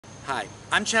Hi,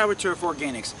 I'm Chad with Turf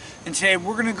Organics, and today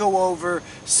we're going to go over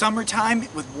summertime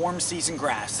with warm season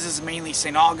grass. This is mainly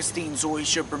St. Augustine,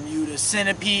 Zoysia, Bermuda,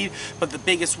 Centipede, but the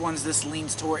biggest ones this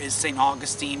leans toward is St.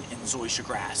 Augustine and Zoysia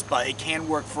grass, but it can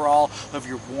work for all of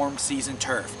your warm season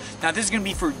turf. Now this is going to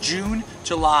be for June,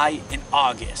 July, and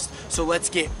August, so let's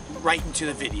get right into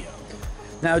the video.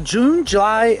 Now June,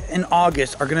 July, and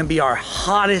August are going to be our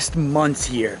hottest months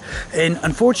here, and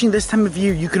unfortunately this time of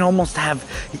year you can almost have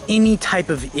any type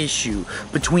of issue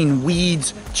between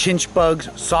weeds, chinch bugs,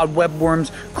 sod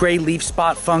webworms, gray leaf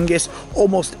spot fungus.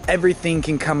 Almost everything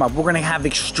can come up. We're going to have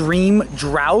extreme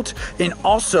drought and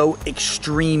also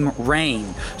extreme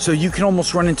rain, so you can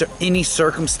almost run into any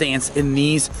circumstance in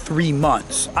these 3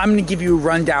 months. I'm going to give you a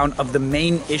rundown of the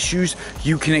main issues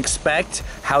you can expect,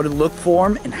 how to look for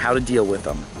them, and how to deal with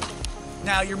them.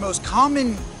 Now your most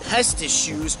common pest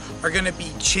issues are going to be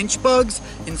chinch bugs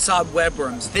and sod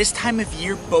webworms. This time of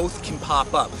year both can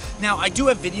pop up. Now I do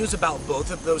have videos about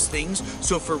both of those things,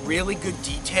 so for really good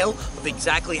detail of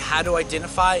exactly how to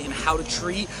identify and how to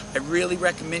treat, I really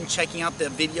recommend checking out the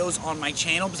videos on my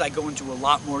channel because I go into a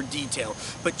lot more detail.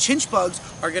 But chinch bugs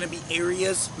are going to be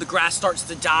areas the grass starts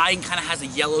to die and kind of has a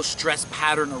yellow stress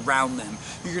pattern around them.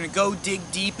 You're going to go dig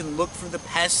deep and look for the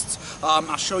pests.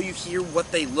 I'll show you here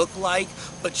what they look like,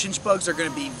 but chinch bugs are going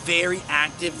to be very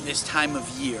active this time of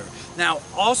year. Now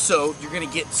also you're going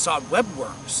to get sod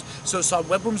webworms. So sod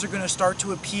webworms are going to start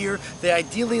to appear. They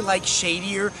ideally like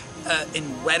shadier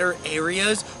in wetter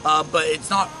areas, but it's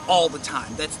not all the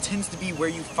time. That tends to be where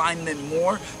you find them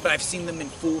more, but I've seen them in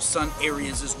full sun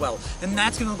areas as well. And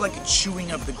that's going to look like a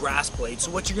chewing of the grass blade. So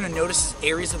what you're going to notice is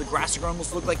areas of the grass are going to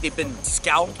almost look like they've been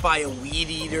scalped by a weed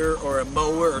eater or a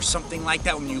mower or something like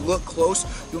that. When you look close,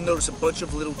 you'll notice a bunch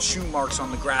of little chew marks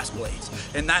on the grass blades,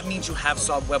 and that means you have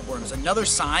sod webworms. Another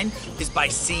sign is by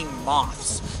seeing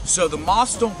moths. So the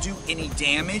moths don't do any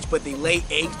damage, but they lay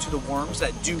eggs to the worms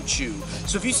that do chew.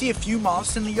 So if you see a few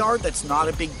moths in the yard, that's not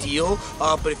a big deal,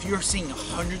 but if you're seeing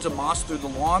hundreds of moths through the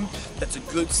lawn, that's a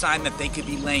good sign that they could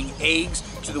be laying eggs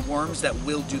to the worms that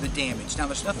will do the damage. Now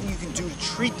there's nothing you can do to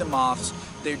treat the moths,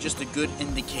 they're just a good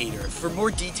indicator. For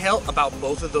more detail about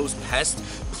both of those pests,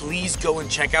 please go and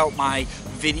check out my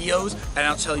videos and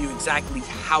I'll tell you exactly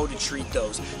how to treat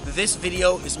those. This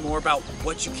video is more about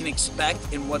what you can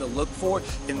expect and what to look for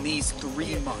in these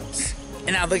 3 months.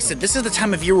 And now, like I said, this is the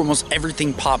time of year where almost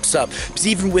everything pops up. Because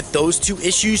even with those two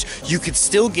issues, you could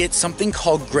still get something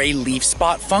called gray leaf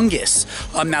spot fungus.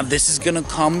 Now, this is going to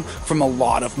come from a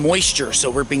lot of moisture.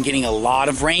 So we've been getting a lot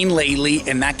of rain lately,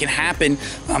 and that can happen.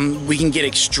 We can get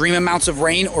extreme amounts of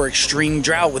rain or extreme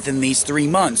drought within these 3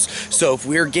 months. So if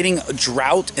we're getting a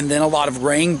drought and then a lot of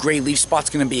rain, gray leaf spot's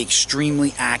going to be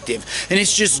extremely active. And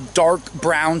it's just dark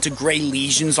brown to gray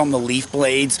lesions on the leaf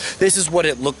blades. This is what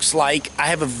it looks like. I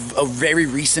have a very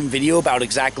recent video about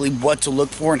exactly what to look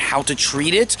for and how to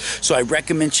treat it, so I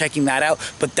recommend checking that out.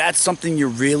 But that's something you're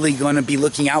really going to be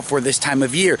looking out for this time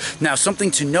of year. Now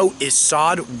something to note is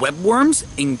sod webworms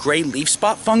and gray leaf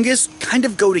spot fungus kind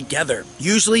of go together.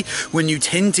 Usually when you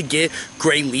tend to get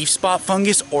gray leaf spot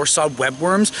fungus or sod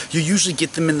webworms, you usually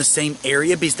get them in the same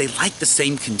area because they like the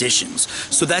same conditions.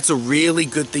 So that's a really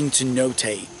good thing to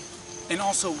notate. And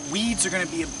also weeds are going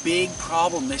to be a big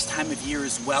problem this time of year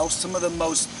as well. Some of the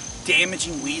most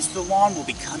damaging weeds to the lawn will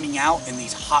be coming out in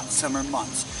these hot summer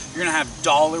months. You're going to have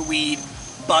dollarweed,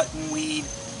 buttonweed,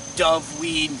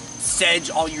 doveweed, sedge,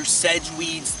 all your sedge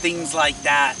weeds, things like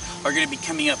that are going to be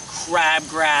coming up.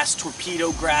 Crabgrass,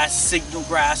 torpedo grass, signal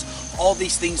grass, all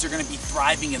these things are going to be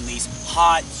thriving in these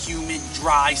hot, humid,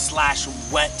 dry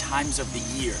 / wet times of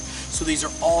the year. So these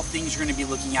are all things you're going to be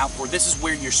looking out for. This is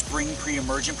where your spring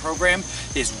pre-emergent program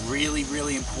is really,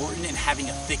 really important in having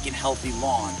a thick and healthy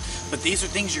lawn. But these are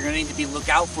things you're going to need to be look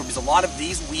out for because a lot of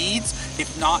these weeds,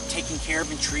 if not taken care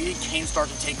of and treated, can start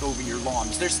to take over your lawn.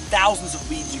 There's thousands of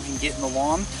weeds you can get in the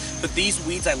lawn, but these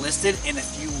weeds I listed and a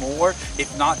few more,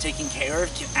 if not taken care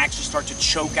of, can actually start to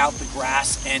choke out the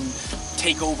grass and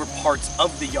take over parts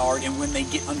of the yard, and when they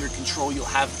get under control, you'll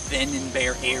have thin and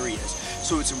bare areas.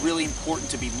 So it's really important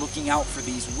to be looking out for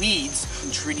these weeds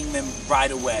and treating them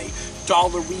right away.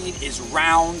 Dollarweed is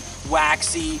round,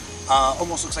 waxy,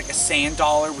 almost looks like a sand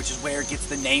dollar, which is where it gets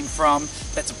the name from.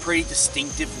 That's a pretty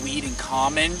distinctive weed and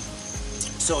common.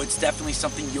 So it's definitely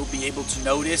something you'll be able to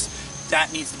notice.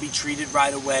 That needs to be treated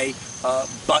right away.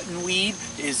 Buttonweed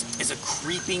is a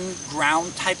creeping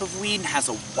ground type of weed and has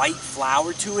a white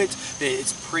flower to it.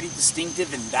 It's pretty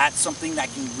distinctive, and that's something that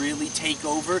can really take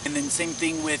over. And then same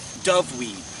thing with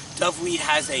doveweed. Doveweed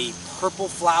has a purple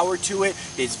flower to it.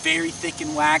 It's very thick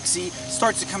and waxy.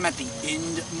 Starts to come at the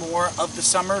end more of the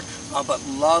summer, but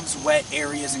loves wet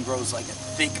areas and grows like a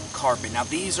thick carpet. Now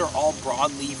these are all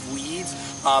broadleaf weeds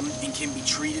and can be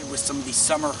treated with some of these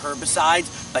summer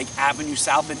herbicides like Avenue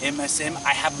South and MSM.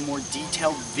 I have a more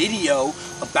detailed video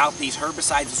about these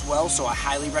herbicides as well, so I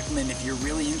highly recommend if you're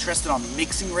really interested on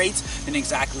mixing rates and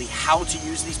exactly how to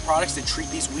use these products to treat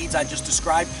these weeds I just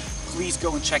described, please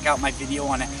go and check out my video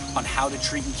on how to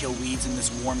treat and kill weeds in this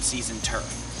warm season turf.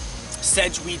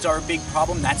 Sedge weeds are a big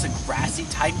problem. That's a grassy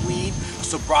type weed,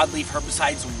 so broadleaf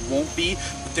herbicides won't be,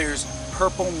 but there's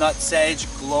purple nut sedge,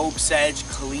 globe sedge,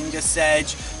 kalinga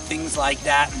sedge, things like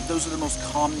that. And those are the most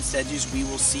common sedges we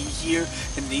will see here,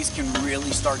 and these can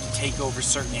really start to take over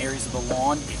certain areas of the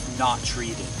lawn if not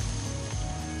treated.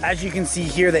 As you can see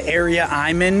here, the area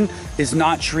I'm in is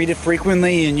not treated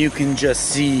frequently, and you can just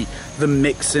see the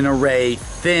mix and array,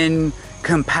 thin,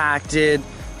 compacted,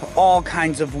 all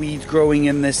kinds of weeds growing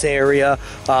in this area.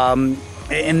 And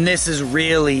this is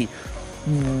really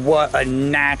what a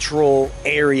natural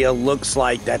area looks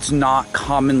like that's not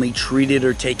commonly treated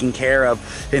or taken care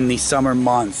of in the summer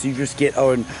months. You just get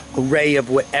an array of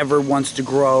whatever wants to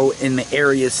grow, and the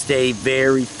areas stay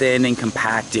very thin and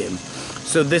compacted.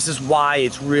 So this is why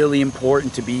it's really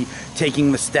important to be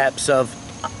taking the steps of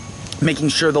making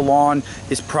sure the lawn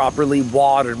is properly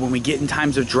watered. When we get in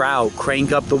times of drought,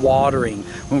 crank up the watering.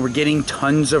 When we're getting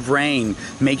tons of rain,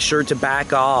 make sure to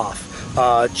back off.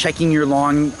 Checking your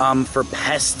lawn for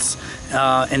pests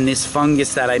and this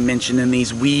fungus that I mentioned and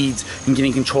these weeds, and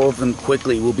getting control of them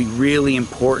quickly will be really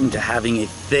important to having a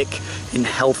thick and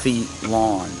healthy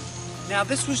lawn. Now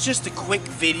this was just a quick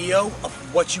video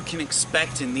of what you can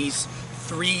expect in these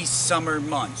 3 summer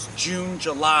months, June,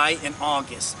 July, and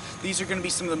August. These are going to be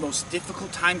some of the most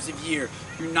difficult times of year.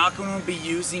 You're not going to be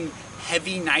using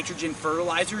heavy nitrogen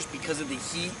fertilizers because of the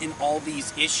heat and all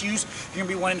these issues. You're going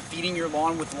to be wanting to feeding your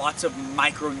lawn with lots of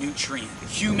micronutrients,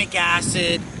 humic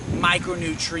acid,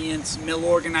 micronutrients,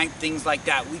 milorganite, things like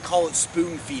that. We call it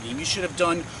spoon feeding. You should have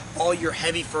done all your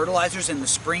heavy fertilizers in the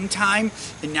springtime,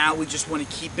 and now we just want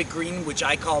to keep it green, which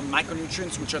I call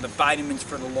micronutrients, which are the vitamins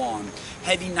for the lawn.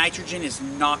 Heavy nitrogen is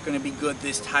not going to be good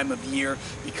this time of year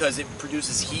because it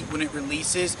produces heat when it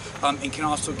releases, and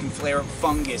can flare up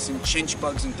fungus and chinch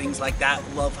bugs and things like that.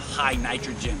 Love high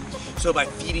nitrogen. So by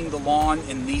feeding the lawn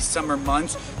in these summer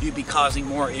months, you'd be causing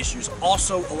more issues.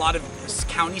 Also, a lot of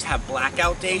counties have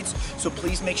blackout dates, so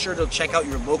please make sure to check out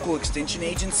your local extension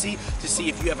agency to see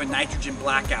if you have a nitrogen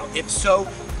blackout. If so,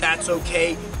 that's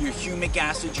okay. Your humic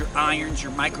acid, your irons,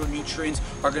 your micronutrients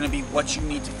are going to be what you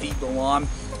need to feed the lawn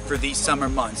for these summer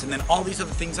months. And then all these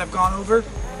other things I've gone over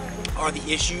are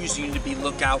the issues you need to be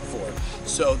look out for.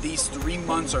 So these 3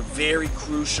 months are very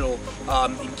crucial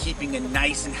in keeping a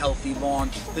nice and healthy lawn.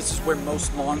 This is where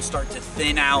most lawns start to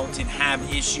thin out and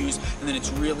have issues, and then it's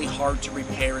really hard to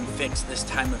repair and fix this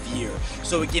time of year.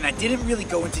 So again, I didn't really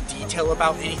go into detail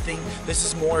about anything. This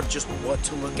is more of just what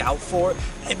to look out for.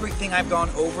 Everything I've gone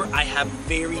over, I have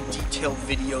very detailed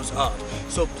videos of.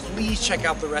 So please check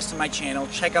out the rest of my channel.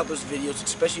 Check out those videos,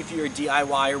 especially if you're a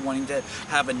DIYer wanting to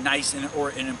have a nice and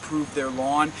improve their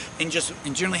lawn and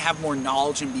generally have more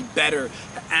knowledge and be better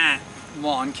at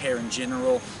lawn care in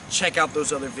general. Check out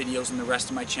those other videos in the rest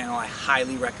of my channel. I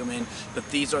highly recommend, but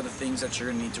these are the things that you're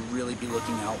going to need to really be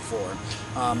looking out for.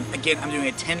 Again, I'm doing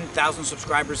a 10,000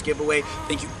 subscribers giveaway.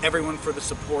 Thank you everyone for the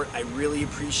support. I really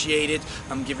appreciate it.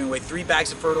 I'm giving away 3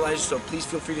 bags of fertilizer, so please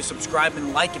feel free to subscribe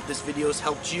and like if this video has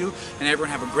helped you, and everyone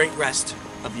have a great rest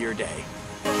of your day.